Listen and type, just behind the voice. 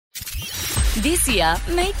This year,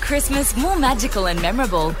 make Christmas more magical and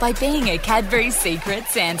memorable by being a Cadbury Secret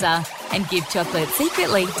Santa and give chocolate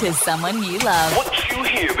secretly to someone you love. What you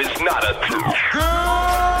hear is not a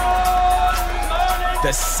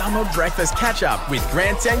The Summer Breakfast Catch-Up with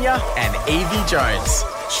Grant Denyer and Evie Jones.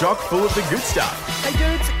 Chock full of the good stuff.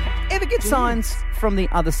 Hey, dudes, ever get signs from the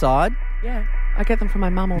other side? Yeah, I get them from my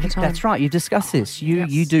mum all the time. That's right. You've discussed this.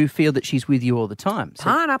 You do feel that she's with you all the time. So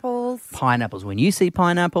Pineapples. pineapples. When you see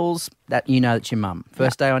pineapples, that you know that's your mum.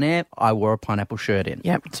 First day on air, I wore a pineapple shirt in.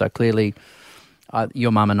 Yep. So clearly,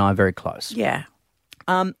 your mum and I are very close. Yeah.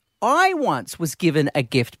 I once was given a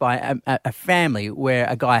gift by a family where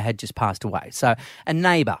a guy had just passed away. So a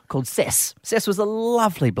neighbour called Cess. Cess was a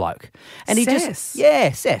lovely bloke. And he Cess?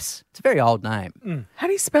 Cess. It's a very old name. How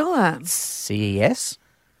do you spell that? C-E-S.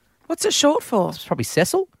 What's it short for? It's probably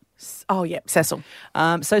Cecil. Oh, yeah, Cecil.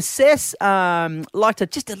 So Cess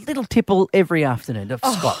liked just a little tipple every afternoon of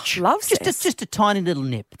scotch. love Cess. Just a tiny little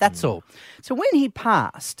nip, that's all. So when he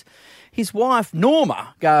passed, his wife,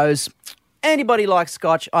 Norma, goes, anybody likes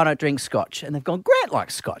scotch? I don't drink scotch. And they've gone, Grant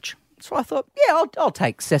likes scotch. So I thought, yeah, I'll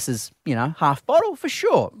take Cess's, half bottle for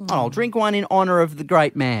sure. And I'll drink one in honour of the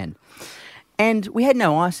great man. And we had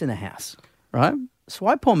no ice in the house, right? So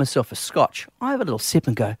I pour myself a scotch. I have a little sip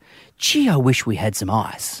and go, gee, I wish we had some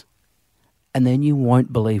ice. And then you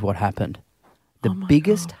won't believe what happened. The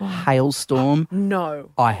biggest hailstorm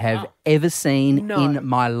I have ever seen in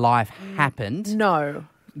my life happened. No.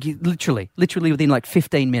 Literally within like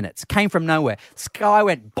 15 minutes. Came from nowhere. Sky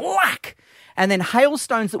went black. And then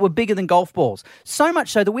hailstones that were bigger than golf balls. So much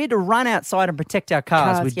so that we had to run outside and protect our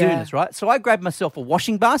cars with doing this, right? So I grabbed myself a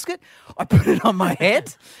washing basket. I put it on my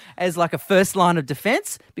head as like a first line of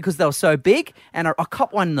defense because they were so big. And I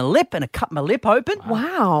caught one in the lip and I cut my lip open.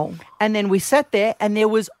 Wow. And then we sat there and there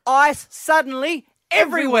was ice suddenly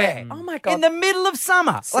everywhere. Oh, my God. In the middle of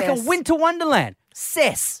summer. Like a winter wonderland.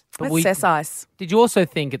 Cess. That's Cess ice. Did you also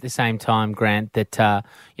think at the same time, Grant, that,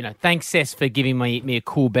 thanks, Cess, for giving me a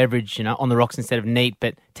cool beverage, on the rocks instead of neat,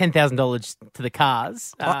 but $10,000 to the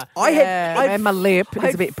cars? I had my lip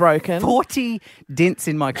is a bit broken. 40 dents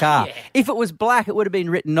in my car. Yeah. If it was black, it would have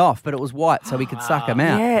been written off, but it was white, so we could suck them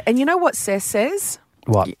out. Yeah, and you know what Cess says?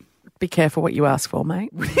 What? Be careful what you ask for,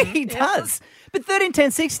 mate. He does. But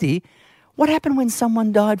 131060... what happened when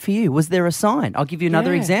someone died for you? Was there a sign? I'll give you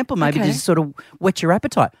another example, maybe to just sort of whet your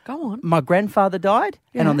appetite. Go on. My grandfather died,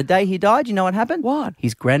 and on the day he died, you know what happened? What?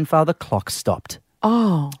 His grandfather clock stopped.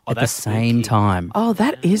 Oh. At the same time. Oh,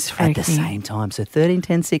 that is freaky. At the same time. So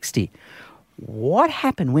 131060. What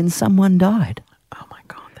happened when someone died? Oh, my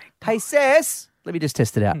God. Hey, Cess. Let me just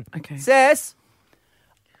test it out. Okay. Cess.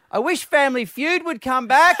 I wish Family Feud would come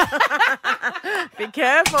back. Be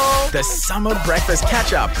careful. The Summer Breakfast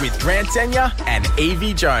Catch-Up with Grant Denyer and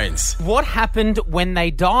Evie Jones. What happened when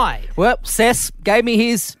they died? Well, Cess gave me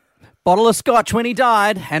his bottle of scotch when he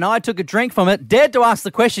died, and I took a drink from it, dared to ask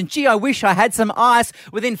the question, gee, I wish I had some ice.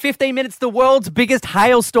 Within 15 minutes, the world's biggest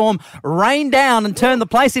hailstorm rained down and turned the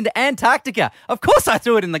place into Antarctica. Of course I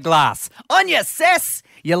threw it in the glass. On ya, Cess,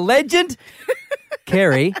 you legend.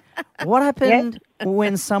 Kerry, what happened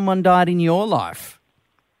when someone died in your life?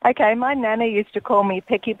 Okay, my nana used to call me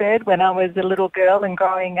Pecky Bird when I was a little girl and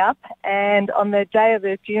growing up. And on the day of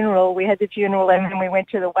the funeral, we had the funeral and then we went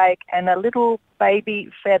to the wake and a little baby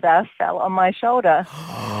feather fell on my shoulder.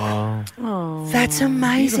 Oh, that's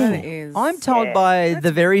amazing. I'm told by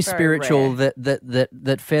the very spiritual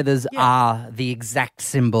that feathers are the exact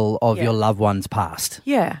symbol of your loved one's past.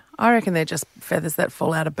 Yeah, I reckon they're just feathers that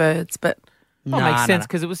fall out of birds, but... makes sense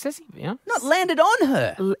because it was Cessy, Not landed on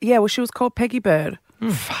her. Yeah, well, she was called Peggy Bird.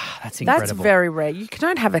 That's incredible. That's very rare. You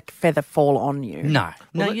don't have a feather fall on you. No,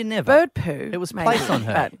 you never. Bird poo. It was maybe, placed on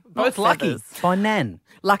her. but Both lucky by Nan.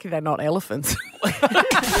 Lucky they're not elephants.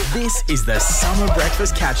 This is the Summer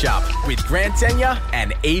Breakfast Catch-Up with Grant Denyer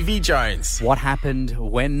and Evie Jones. What happened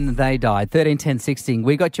when they died? 131060.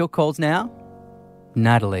 We got your calls now.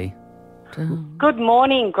 Natalie. Good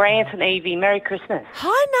morning, Grant and Evie. Merry Christmas.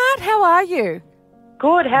 Hi, Nat. How are you?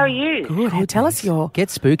 Good. How are you? Good. Oh, tell us your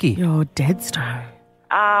spooky. Your dead story.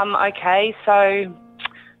 Okay, so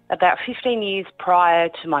about 15 years prior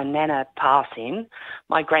to my nana passing,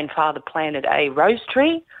 my grandfather planted a rose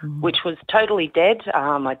tree, which was totally dead.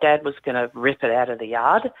 My dad was going to rip it out of the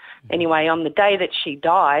yard. Anyway, on the day that she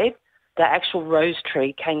died, the actual rose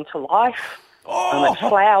tree came to life. It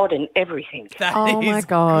flowered and everything. My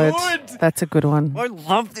God. Good. That's a good one. I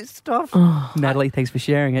love this stuff. Natalie, thanks for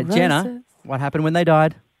sharing it. Roses. Jenna, what happened when they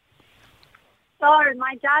died? So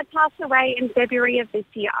my dad passed away in February of this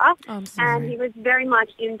year, and he was very much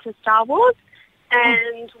into Star Wars.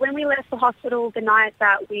 And when we left the hospital the night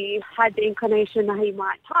that we had the inclination that he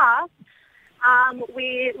might pass,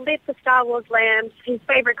 We lit the Star Wars lamps, his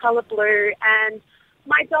favourite colour blue, and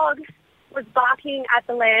my dog was barking at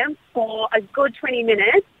the lamp for a good 20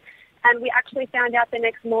 minutes. And we actually found out the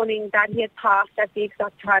next morning that he had passed at the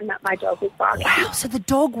exact time that my dog was barking. Wow, so the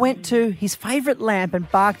dog went to his favourite lamp and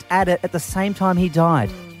barked at it at the same time he died.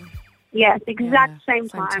 Yes, exact same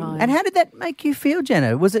time. And how did that make you feel,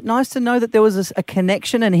 Jenna? Was it nice to know that there was a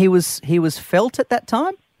connection and he was felt at that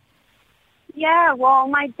time? Yeah, well,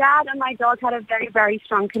 my dad and my dog had a very, very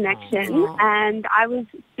strong connection, and I was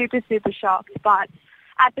super, super shocked. But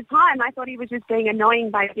at the time, I thought he was just being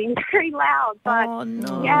annoying by being very loud. But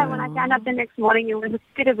yeah, when I found out the next morning, it was a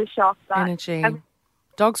bit of a shock. But Energy.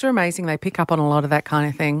 Dogs are amazing. They pick up on a lot of that kind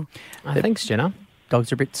of thing. Thanks, Jenna.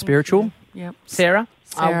 Dogs are a bit spiritual. Yep. Sarah,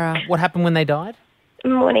 Sarah. What happened when they died?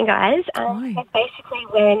 Morning, guys. Basically,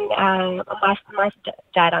 when my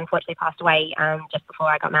dad unfortunately passed away just before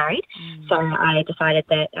I got married, so I decided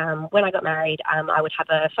that when I got married, I would have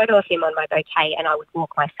a photo of him on my bouquet and I would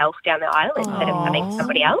walk myself down the aisle instead of having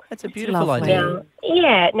somebody else. That's a beautiful idea.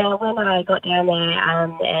 Now when I got down there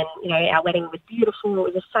and, our wedding was beautiful,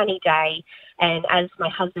 it was a sunny day, and as my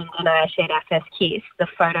husband and I shared our first kiss, the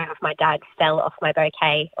photo of my dad fell off my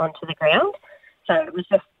bouquet onto the ground. So it was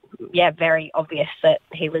just very obvious that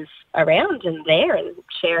he was around and there and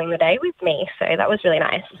sharing the day with me. So that was really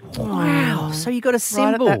nice. Wow. So you got a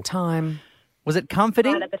symbol. Right at that time. Was it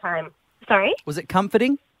comforting? Right at the time. Sorry? Was it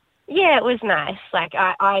comforting? Yeah, it was nice. Like,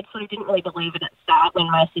 I sort of didn't really believe it at the start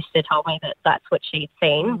when my sister told me that that's what she'd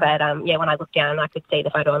seen. But, when I looked down, I could see the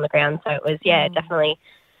photo on the ground. So it was, definitely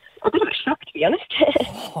a bit of a shock, to be honest.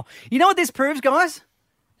 You know what this proves, guys?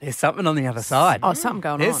 There's something on the other side. Oh, something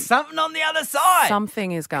going on. There's something on the other side.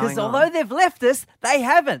 Something is going on. Because although they've left us, they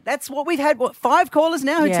haven't. That's what we've had, 5 callers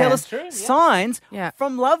now who tell us signs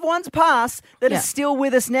from loved ones past that are still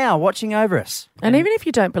with us now, watching over us. And even if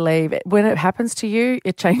you don't believe it, when it happens to you,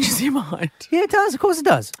 it changes your mind. Yeah, it does. Of course it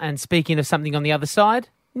does. And speaking of something on the other side,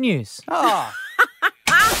 news. Oh.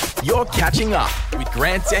 You're catching up with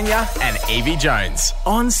Grant Denyer and Evie Jones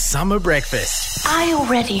on Summer Breakfast. I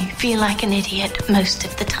already feel like an idiot most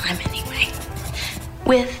of the time anyway,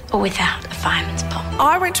 with or without a fireman's pole.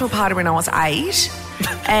 I went to a party when I was 8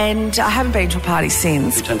 and I haven't been to a party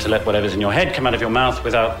since. You tend to let whatever's in your head come out of your mouth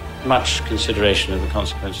without much consideration of the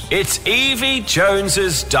consequences. It's Evie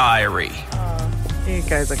Jones's Diary. Here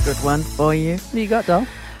goes a good one for you. What do you got, doll?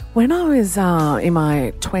 When I was in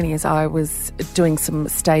my 20s, I was doing some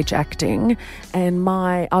stage acting, and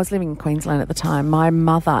I was living in Queensland at the time. My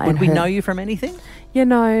mother Would we know you from anything? You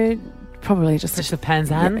know, probably just a Pan's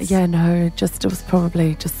Hands? Yeah, no, it was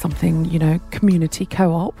probably just something, community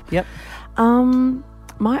co-op. Yep.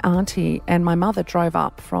 My auntie and my mother drove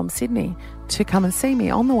up from Sydney to come and see me.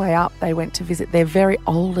 On the way up, they went to visit their very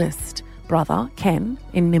oldest brother, Ken,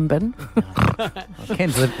 in Nimbin.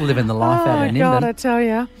 Ken's living the life out in Nimbin. Oh, God, I tell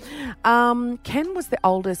you. Ken was the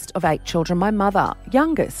oldest of 8 children. My mother,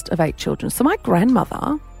 youngest of 8 children. So my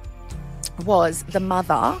grandmother was the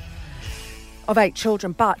mother of 8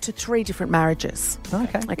 children, but to 3 different marriages.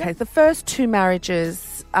 Okay. Okay, the first 2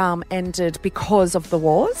 marriages ended because of the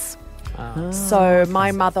wars. So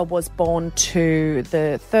my mother was born to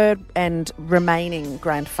the third and remaining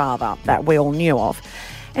grandfather that we all knew of.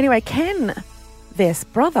 Anyway, Ken, their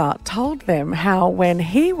brother, told them how when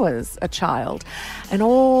he was a child and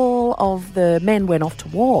all of the men went off to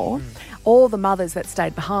war, all the mothers that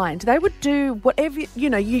stayed behind, they would do whatever,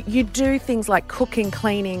 you do things like cooking,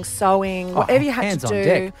 cleaning, sewing, whatever you had to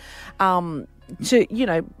do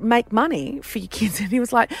to, make money for your kids. And he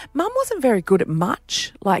was like, Mum wasn't very good at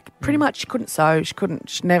much. Like, pretty much she couldn't sew, she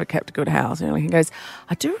never kept a good house. He goes,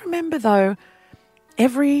 I do remember, though,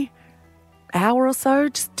 every hour or so,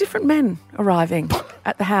 just different men arriving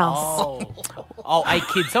at the house. Oh, 8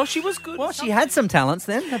 kids. Oh, she was good. Well, she had some talents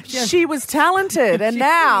then. She was talented, and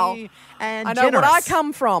now and I know what I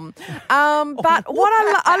come from. But what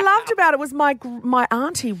I loved about it was my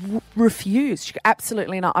auntie refused. She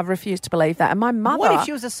absolutely not. I've refused to believe that. And my mother. What if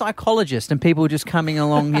she was a psychologist and people were just coming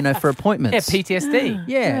along, for appointments? Yeah, PTSD.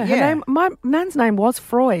 Yeah. Her name, my nan's name was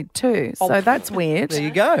Freud too, so that's weird. There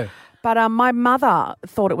you go. But my mother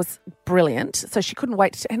thought it was brilliant, so she couldn't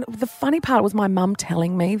wait. And the funny part was my mum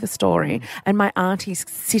telling me the story and my auntie's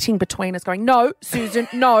sitting between us going, no, Susan,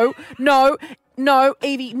 no,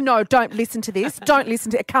 Evie, no, don't listen to this. Don't listen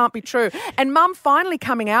to it. It can't be true. And Mum finally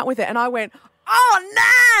coming out with it, and I went, oh,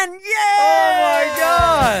 Nan, yeah! Oh, my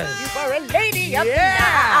God. You were a lady up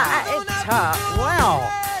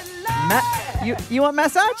Wow. You want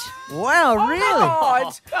massage? Wow, really?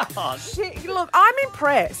 Oh, God. Look, I'm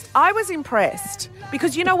impressed. I was impressed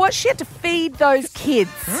because you know what? She had to feed those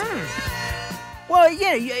kids. Well,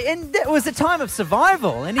 yeah, and it was a time of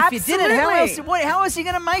survival. And if you didn't, how else are you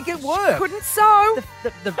going to make it work? Couldn't sew.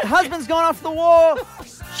 The husband's gone off the war.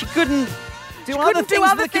 She couldn't do other things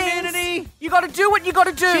for the community. You got to do what you got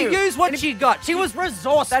to do. She used what she got. She was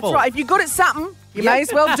resourceful. That's right. If you're good at something, you may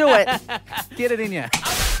as well do it. Get it in you.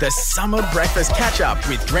 The Summer Breakfast Catch-Up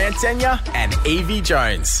with Grant Tenya and Evie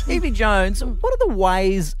Jones. Evie Jones, what are the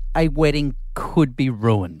ways a wedding could be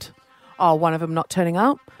ruined? Oh, one of them not turning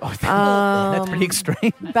up. Oh, that's pretty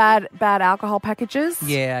extreme. Bad alcohol packages.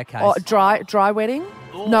 Yeah, okay. Or dry wedding.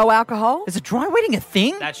 No alcohol. Is a dry wedding a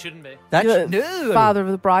thing? That shouldn't be. No. Father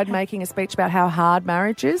of the bride making a speech about how hard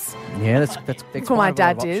marriage is. Yeah, that's what my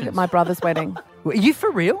dad did at my brother's wedding. Are you for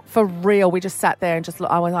real? For real. We just sat there and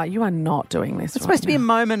I was like, you are not doing this. It's supposed to be a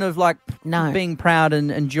moment of being proud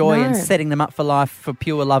and joy and setting them up for life for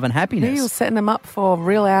pure love and happiness. You're setting them up for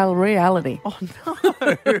reality. Oh,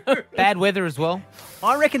 no. Bad weather as well.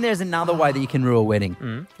 I reckon there's another way that you can rule a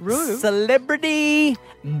wedding. Rule? Celebrity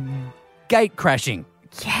gate crashing.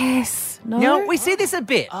 Yes. No. You know, we see this a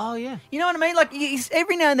bit. Oh, yeah. You know what I mean? Like,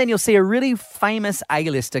 every now and then you'll see a really famous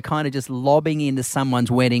A-lister kind of just lobbing into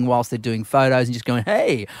someone's wedding whilst they're doing photos and just going,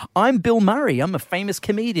 hey, I'm Bill Murray. I'm a famous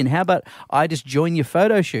comedian. How about I just join your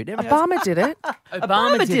photo shoot? Obama did it.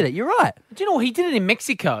 Obama did it. You're right. Do you know what? He did it in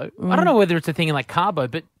Mexico. I don't know whether it's a thing in like Cabo,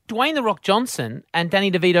 but Dwayne The Rock Johnson and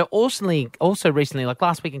Danny DeVito also recently, like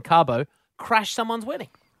last week in Cabo, crashed someone's wedding.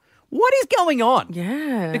 What is going on?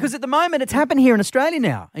 Yeah. Because at the moment it's happened here in Australia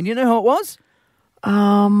now. And you know who it was?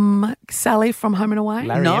 Sally from Home and Away?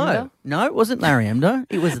 Larry Emder? No, it wasn't Larry Emder.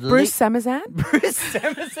 It was Bruce Samazan? Bruce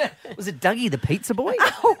Samazan. Was it Dougie the Pizza Boy?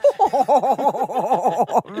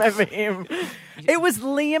 Remember him. It was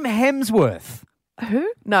Liam Hemsworth. Who?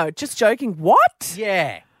 No, just joking. What?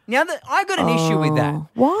 Yeah. Now, I got an issue with that.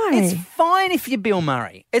 Why? It's fine if you're Bill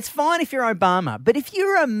Murray. It's fine if you're Obama. But if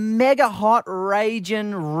you're a mega hot,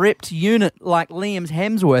 raging, ripped unit like Liam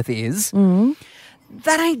Hemsworth is,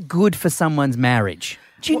 that ain't good for someone's marriage.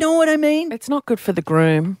 Do you know what I mean? It's not good for the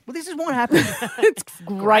groom. Well, this is what happened. It's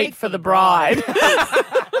great for the bride.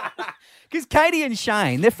 Because Katie and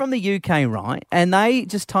Shane, they're from the UK, right? And they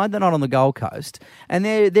just tied the knot on the Gold Coast. And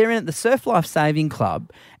they're in at the Surf Life Saving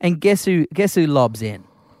Club. And guess who lobs in?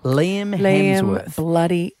 Liam Hemsworth.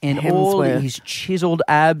 Bloody and Hemsworth. all his chiseled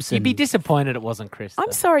abs. You'd be disappointed it wasn't Chris.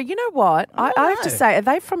 I'm sorry, you know what? I have to say, are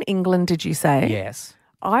they from England, did you say? Yes.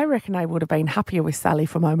 I reckon I would have been happier with Sally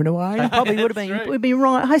from Home and Away. They probably would have been. We'd be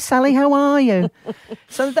right. Hi, Sally, how are you?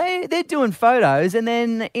 So they're doing photos, and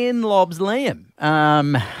then in lobs Liam.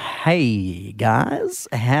 Hey, guys,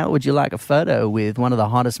 how would you like a photo with one of the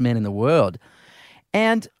hottest men in the world?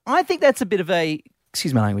 And I think that's a bit of a,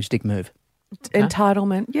 excuse my language, dick move.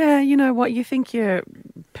 Entitlement. Yeah, you know what? You think you're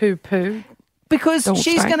poo-poo. Because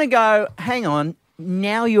she's going to go, hang on,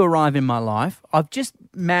 now you arrive in my life. I've just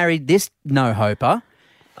married this no-hoper.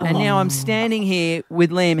 And now I'm standing here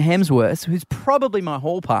with Liam Hemsworth, who's probably my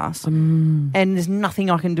hall pass, and there's nothing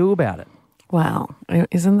I can do about it. Wow.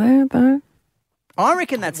 Isn't there, though? I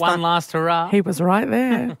reckon that's one last hurrah. He was right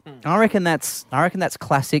there. I reckon that's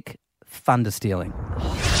classic thunder stealing.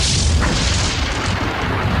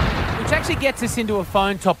 Which actually gets us into a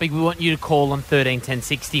phone topic we want you to call on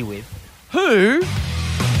 131060 with. Who The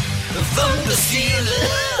Thunder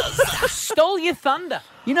Stealers stole your thunder?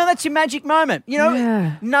 You know, that's your magic moment. You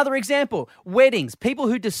know, another example, weddings. People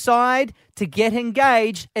who decide to get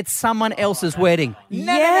engaged at someone else's wedding.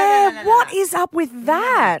 What is up with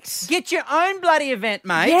that? Get your own bloody event,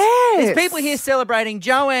 mate. Yes. There's people here celebrating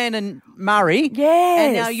Joanne and Murray. Yes.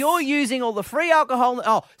 And now you're using all the free alcohol.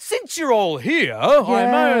 Oh, since you're all here, I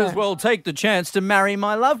may as well take the chance to marry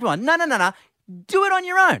my loved one. No. Do it on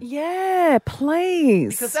your own. Yeah,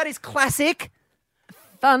 please. Because that is classic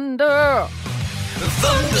thunder. The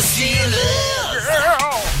Thunder Stealers.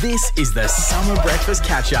 This is the Summer Breakfast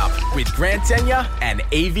Catch-Up with Grant Tenya and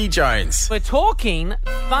Evie Jones. We're talking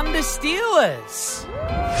Thunder Stealers.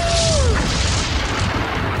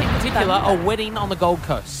 In particular, a wedding on the Gold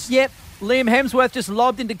Coast. Yep. Liam Hemsworth just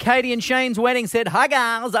lobbed into Katie and Shane's wedding, said, hi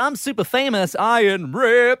guys, I'm super famous, I am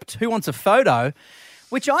ripped. Who wants a photo?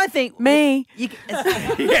 Which I think... Me.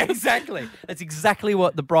 Yeah, exactly. That's exactly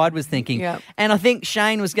what the bride was thinking. Yep. And I think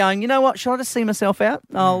Shane was going, you know what, should I just see myself out?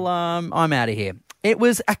 I'm out of here. It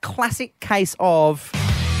was a classic case of...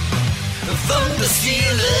 The Thunder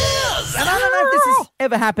Stealers. And I don't know if this has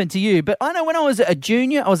ever happened to you, but I know when I was a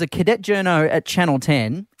junior, I was a cadet journo at Channel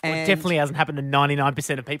 10. Well, it definitely hasn't happened to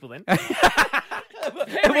 99% of people then.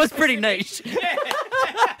 It was pretty niche.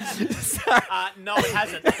 No, it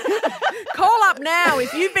hasn't. Call up now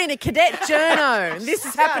if you've been a cadet journo and this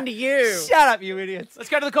has happened to you. Shut up, you idiots. Let's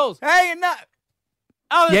go to the calls. Hey, no.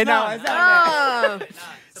 Oh, Yeah, there's no, none. it's not.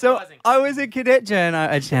 So I was a cadet journo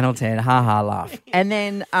at Channel 10, laugh. And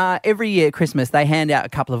then every year at Christmas, they hand out a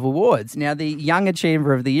couple of awards. Now, the Young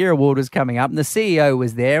Achiever of the Year award was coming up, and the CEO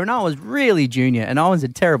was there, and I was really junior, and I was a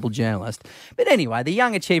terrible journalist. But anyway, the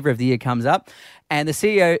Young Achiever of the Year comes up, and the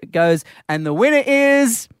CEO goes, and the winner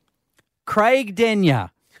is Craig Denyer.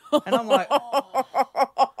 And I'm like,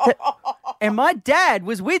 and my dad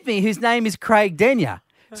was with me, whose name is Craig Denyer.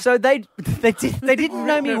 So they didn't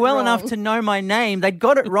know me well enough to know my name. They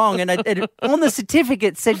got it wrong, and it on the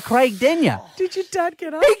certificate said Craig Denyer. Did your dad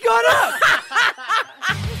get up? He got up.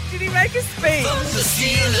 Did he make a speech?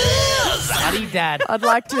 Howdy, Dad. I'd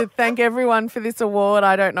like to thank everyone for this award.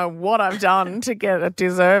 I don't know what I've done to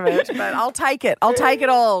deserve it, but I'll take it. I'll take it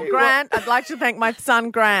all. Grant, I'd like to thank my son,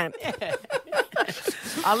 Grant.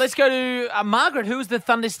 Let's go to Margaret. Who was the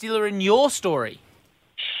Thunder Stealer in your story?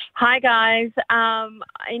 Hi, guys.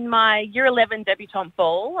 In my Year 11 debutante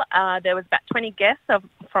ball, there was about 20 guests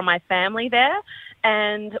from my family there,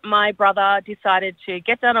 and my brother decided to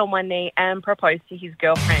get down on one knee and propose to his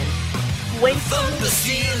girlfriend.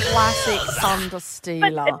 Classic Thunder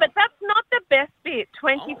Stealer. But that's not the best bit.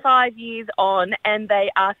 25 years on, and they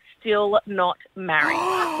are still not married.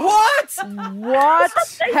 What? What?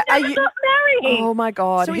 They never got married. Oh, my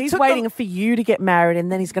God. So he he's took waiting for you to get married,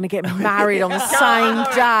 and then he's going to get married on the same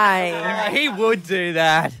day. He would do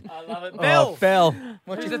that. I love it. Oh, Phil.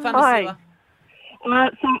 What's the Thunder Hi. Stealer?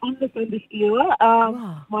 So I'm the Thunder Stealer.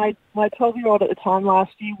 My 12-year-old at the time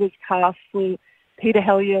last year was cast for Peter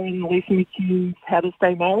Hellier and Lisa McHugh's How to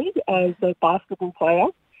Stay Married as a basketball player.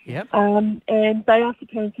 Yep. And they asked the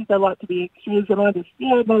parents if they like to be extras, and I just,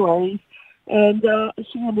 no worries. And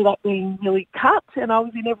she ended up being really cut, and I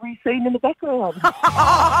was in every scene in the background.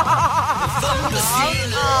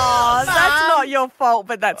 Oh, that's not your fault,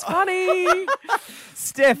 but that's funny.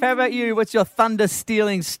 Steph, how about you? What's your thunder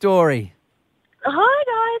stealing story? Hi,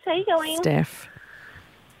 guys. How you going? Steph.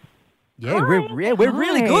 Yeah, we're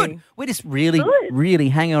really good. We're just really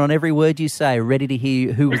hanging on every word you say, ready to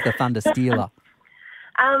hear who was the thunder stealer.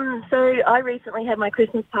 So I recently had my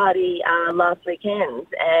Christmas party last weekend,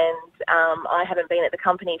 and I haven't been at the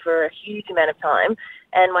company for a huge amount of time,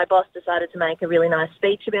 and my boss decided to make a really nice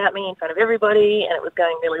speech about me in front of everybody, and it was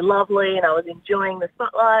going really lovely, and I was enjoying the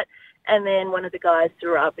spotlight, and then one of the guys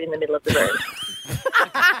threw up in the middle of the room.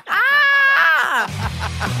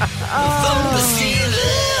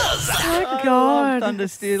 Oh, God. Thunder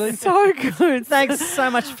stealing. So good. Thanks so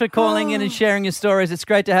much for calling in and sharing your stories. It's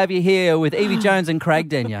great to have you here with Evie Jones and Craig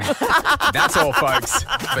Denyer. That's all, folks.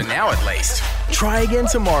 For now, at least. Try again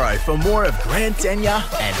tomorrow for more of Grant Denyer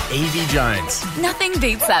and Evie Jones. Nothing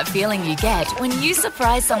beats that feeling you get when you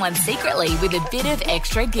surprise someone secretly with a bit of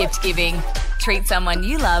extra gift giving. Treat someone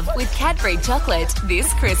you love with Cadbury chocolate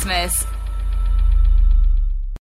this Christmas.